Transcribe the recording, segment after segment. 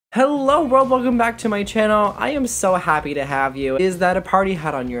Hello world, welcome back to my channel. I am so happy to have you. Is that a party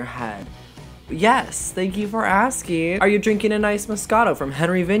hat on your head? Yes, thank you for asking. Are you drinking a nice Moscato from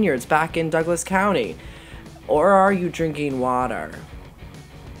Henry Vineyards back in Douglas County? Or are you drinking water?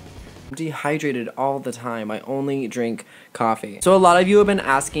 I'm dehydrated all the time. I only drink coffee. So a lot of you have been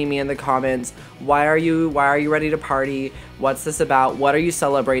asking me in the comments, why are you ready to party? What's this about? What are you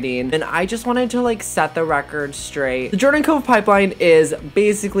celebrating? And I just wanted to set the record straight. The Jordan Cove Pipeline is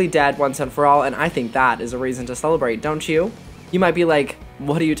basically dead once and for all, and I think that is a reason to celebrate, don't you? You might be like,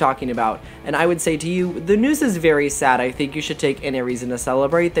 what are you talking about? And I would say to you, the news is very sad. I think you should take any reason to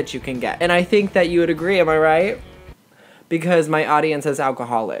celebrate that you can get. And I think that you would agree, am I right? Because my audience is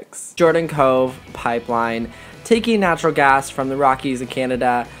alcoholics. Jordan Cove Pipeline, taking natural gas from the Rockies of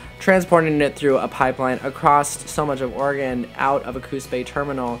Canada, transporting it through a pipeline across so much of Oregon out of a Coos Bay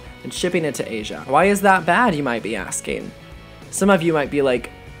terminal and shipping it to Asia. Why is that bad, you might be asking? Some of you might be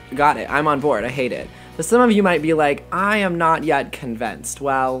like, got it, I'm on board, I hate it. But some of you might be like, I am not yet convinced.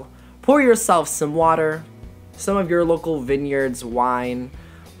 Well, pour yourself some water, some of your local vineyards wine,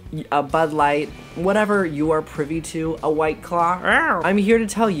 a Bud Light, whatever you are privy to, a White Claw. I'm here to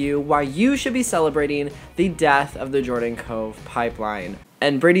tell you why you should be celebrating the death of the Jordan Cove Pipeline.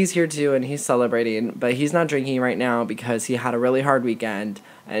 And Brady's here too, and he's celebrating, but he's not drinking right now because he had a really hard weekend,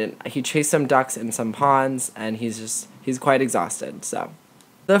 and he chased some ducks in some ponds, and he's quite exhausted, so.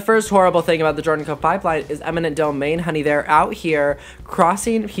 The first horrible thing about the Jordan Cove Pipeline is eminent domain, honey. They're out here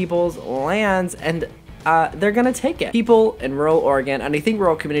crossing people's lands, and they're gonna take it. People in rural Oregon, and I think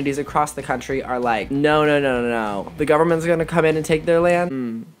rural communities across the country, are like, no, no, no, no, no. The government's gonna come in and take their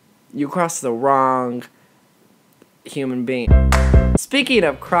land? You crossed the wrong human being. Speaking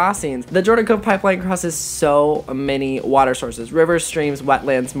of crossings, the Jordan Cove Pipeline crosses so many water sources, rivers, streams,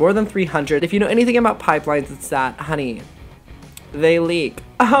 wetlands, more than 300. If you know anything about pipelines, it's that, honey, they leak.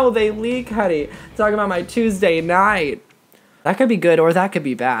 Oh, they leak, honey. Talking about my Tuesday night. That could be good or that could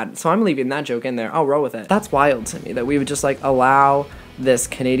be bad. So I'm leaving that joke in there. I'll roll with it. That's wild to me that we would just allow this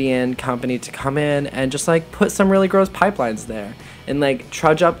Canadian company to come in and just put some really gross pipelines there and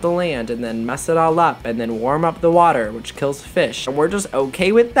trudge up the land and then mess it all up and then warm up the water, which kills fish. And we're just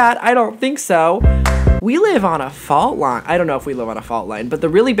okay with that? I don't think so. We live on a fault line. I don't know if we live on a fault line, but the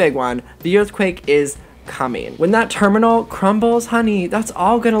really big one, the earthquake is coming. When that terminal crumbles, honey, that's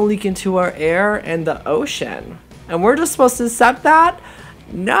all gonna leak into our air and the ocean. And we're just supposed to accept that?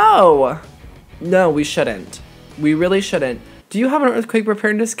 No. No, we shouldn't. We really shouldn't. Do you have an earthquake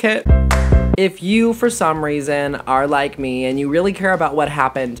preparedness kit? If you, for some reason, are like me and you really care about what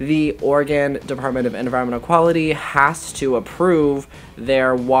happened, the Oregon Department of Environmental Quality has to approve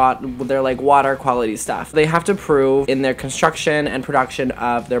their water quality stuff. They have to prove in their construction and production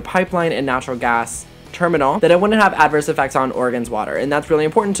of their pipeline and natural gas terminal that it wouldn't have adverse effects on Oregon's water, and that's really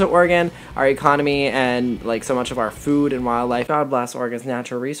important to Oregon, our economy, and so much of our food and wildlife. God bless Oregon's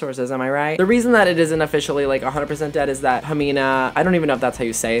natural resources, am I right? The reason that it isn't officially 100% dead is that Pamina, I don't even know if that's how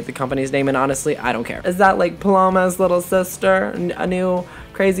you say the company's name, and honestly I don't care. Is that Paloma's little sister, a new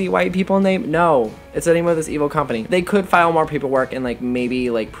crazy white people name? No, it's the name of this evil company. They could file more paperwork and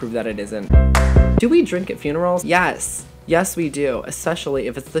maybe prove that it isn't. Do we drink at funerals? Yes. Yes, we do, especially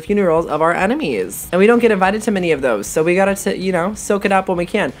if it's the funerals of our enemies. And we don't get invited to many of those, so we gotta, soak it up when we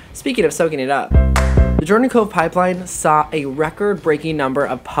can. Speaking of soaking it up, the Jordan Cove Pipeline saw a record-breaking number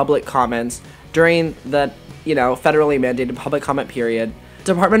of public comments during the, federally mandated public comment period.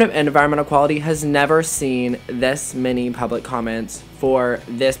 Department of Environmental Quality has never seen this many public comments for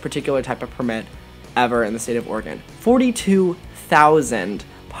this particular type of permit ever in the state of Oregon. 42,000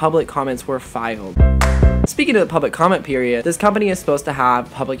 public comments were filed. Speaking of the public comment period, this company is supposed to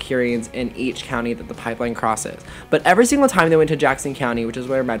have public hearings in each county that the pipeline crosses. But every single time they went to Jackson County, which is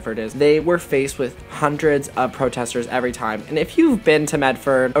where Medford is, they were faced with hundreds of protesters every time. And if you've been to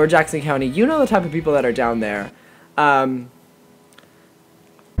Medford or Jackson County, you know the type of people that are down there. I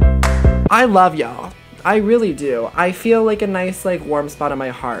love y'all. I really do. I feel a nice, warm spot in my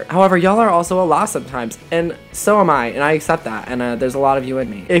heart. However, y'all are also a loss sometimes, and so am I, and I accept that, and there's a lot of you in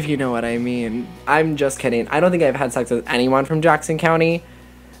me, if you know what I mean. I'm just kidding. I don't think I've had sex with anyone from Jackson County.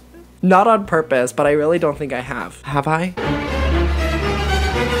 Not on purpose, but I really don't think I have. Have I?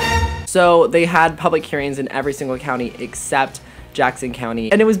 So they had public hearings in every single county except Jackson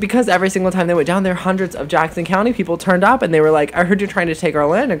County. And it was because every single time they went down there, hundreds of Jackson County people turned up, and they were like, I heard you're trying to take our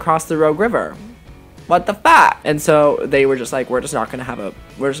land and cross the Rogue River. What the fuck? And so they were just we're just not gonna have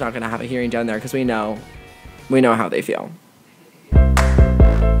a hearing down there because we know how they feel.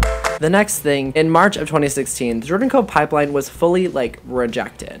 The next thing, in March of 2016, the Jordan Cove Pipeline was fully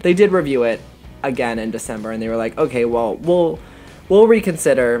rejected. They did review it again in December, and they were like, okay, well, we'll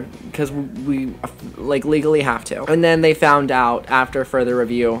reconsider because we like legally have to. And then they found out after further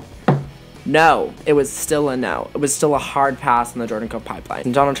review, no, it was still a no. It was still a hard pass on the Jordan Cove Pipeline.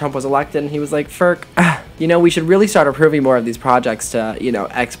 And Donald Trump was elected and he was like, FERC, you know, we should really start approving more of these projects to, you know,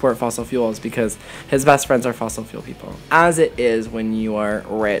 export fossil fuels because his best friends are fossil fuel people. As it is when you are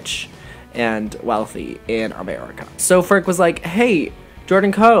rich and wealthy in America. So FERC was like, hey,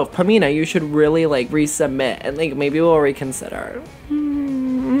 Jordan Cove, Pamina, you should really like resubmit and like maybe we'll reconsider.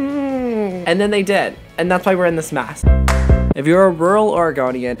 And then they did. And that's why we're in this mess. If you're a rural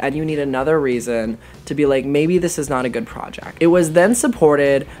Oregonian and you need another reason to be like, maybe this is not a good project. It was then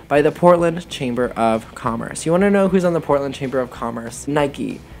supported by the Portland Chamber of Commerce. You want to know who's on the Portland Chamber of Commerce?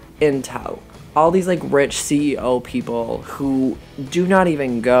 Nike, Intel, all these like rich CEO people who do not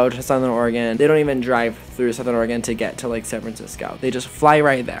even go to Southern Oregon. They don't even drive through Southern Oregon to get to like San Francisco. They just fly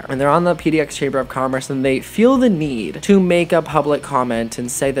right there. And they're on the PDX Chamber of Commerce and they feel the need to make a public comment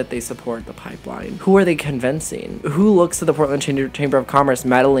and say that they support the pipeline. Who are they convincing? Who looks at the Portland Chamber of Commerce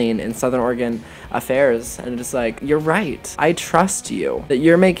meddling in Southern Oregon affairs and just like, you're right. I trust you that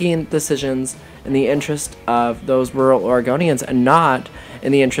you're making decisions in the interest of those rural Oregonians and not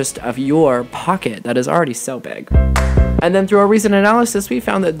in the interest of your pocket that is already so big. And then through a recent analysis, we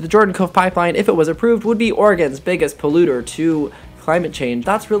found that the Jordan Cove Pipeline, if it was approved, would be Oregon's biggest polluter to climate change.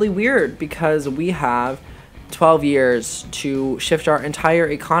 That's really weird because we have 12 years to shift our entire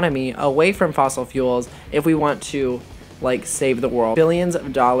economy away from fossil fuels if we want to like save the world. Billions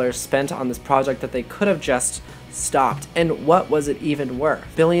of dollars spent on this project that they could have just stopped. And what was it even worth?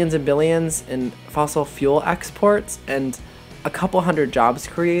 Billions and billions in fossil fuel exports and a couple hundred jobs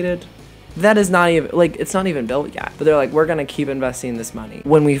created. That is not even, like, it's not even built yet. But they're like, we're gonna keep investing this money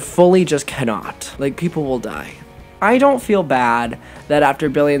when we fully just cannot. Like, people will die. I don't feel bad that after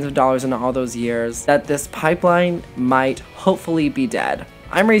billions of dollars in all those years, that this pipeline might hopefully be dead.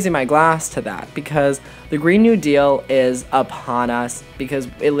 I'm raising my glass to that because the Green New Deal is upon us because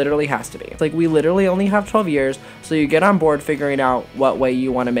it literally has to be. It's like we literally only have 12 years, so you get on board figuring out what way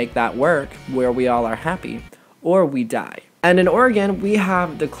you want to make that work where we all are happy, or we die. And in Oregon, we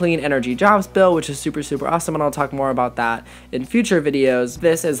have the Clean Energy Jobs Bill, which is super, super awesome, and I'll talk more about that in future videos.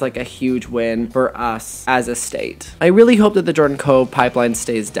 This is like a huge win for us as a state. I really hope that the Jordan Cove Pipeline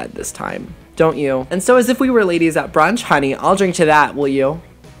stays dead this time. Don't you? And so as if we were ladies at brunch, honey, I'll drink to that, will you?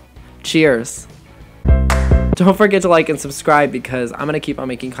 Cheers. Don't forget to like and subscribe because I'm going to keep on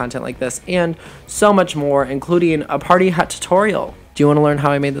making content like this and so much more, including a party hat tutorial. Do you want to learn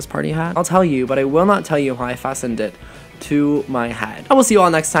how I made this party hat? I'll tell you, but I will not tell you how I fastened it to my head. I will see you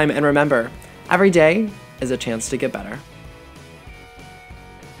all next time, and remember, every day is a chance to get better.